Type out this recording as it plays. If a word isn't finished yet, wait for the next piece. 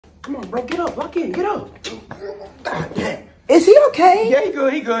Come on, bro. Get up. Lock in. Get up. God damn. Is he okay? Yeah, he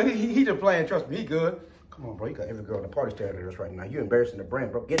good. He good. He just playing. Trust me. He good. Come on, bro. You got every girl in the party staring at us right now. You embarrassing the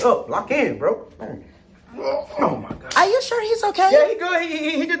brand, bro. Get up. Lock in, bro. Oh, my God. Are you sure he's okay? Yeah, he good.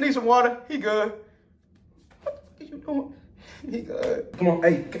 He just needs some water. He good. What you doing? He good. Come on.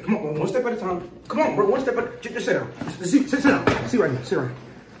 Hey, come on. One step at a time. Come on, bro. One step at a time. Just sit down. Sit down. Sit right here. Sit right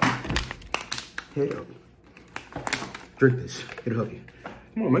here. Here. Drink this. It'll help you.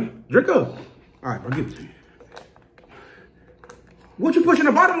 Come on, man. Drink up. All right, bro. Give it to me. What you pushing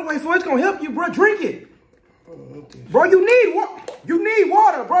the bottle away for? It's gonna help you, bro. Drink it. Okay. Bro, you need water. You need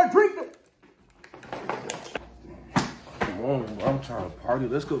water, bro. Drink it. Come on, bro. I'm trying to party.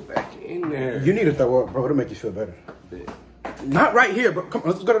 Let's go back in there. You need to throw up, bro. It'll make you feel better. Not right here, bro. Come on,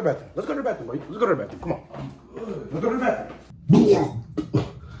 let's go to the bathroom. Let's go to the bathroom, bro. Let's go to the bathroom. Come on. Let's go to the bathroom.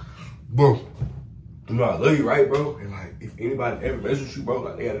 Bro, you know I love you, right, bro? And like, if anybody ever mess with you, bro,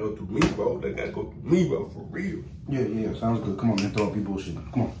 like they gotta go through me, bro. They gotta go through me, bro, for real. Yeah, sounds good. Come on, man. Throw up your bullshit.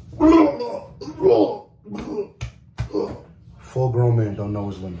 Come on. Full grown man don't know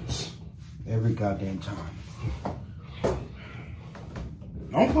his limits. Every goddamn time.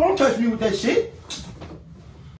 Don't touch me with that shit.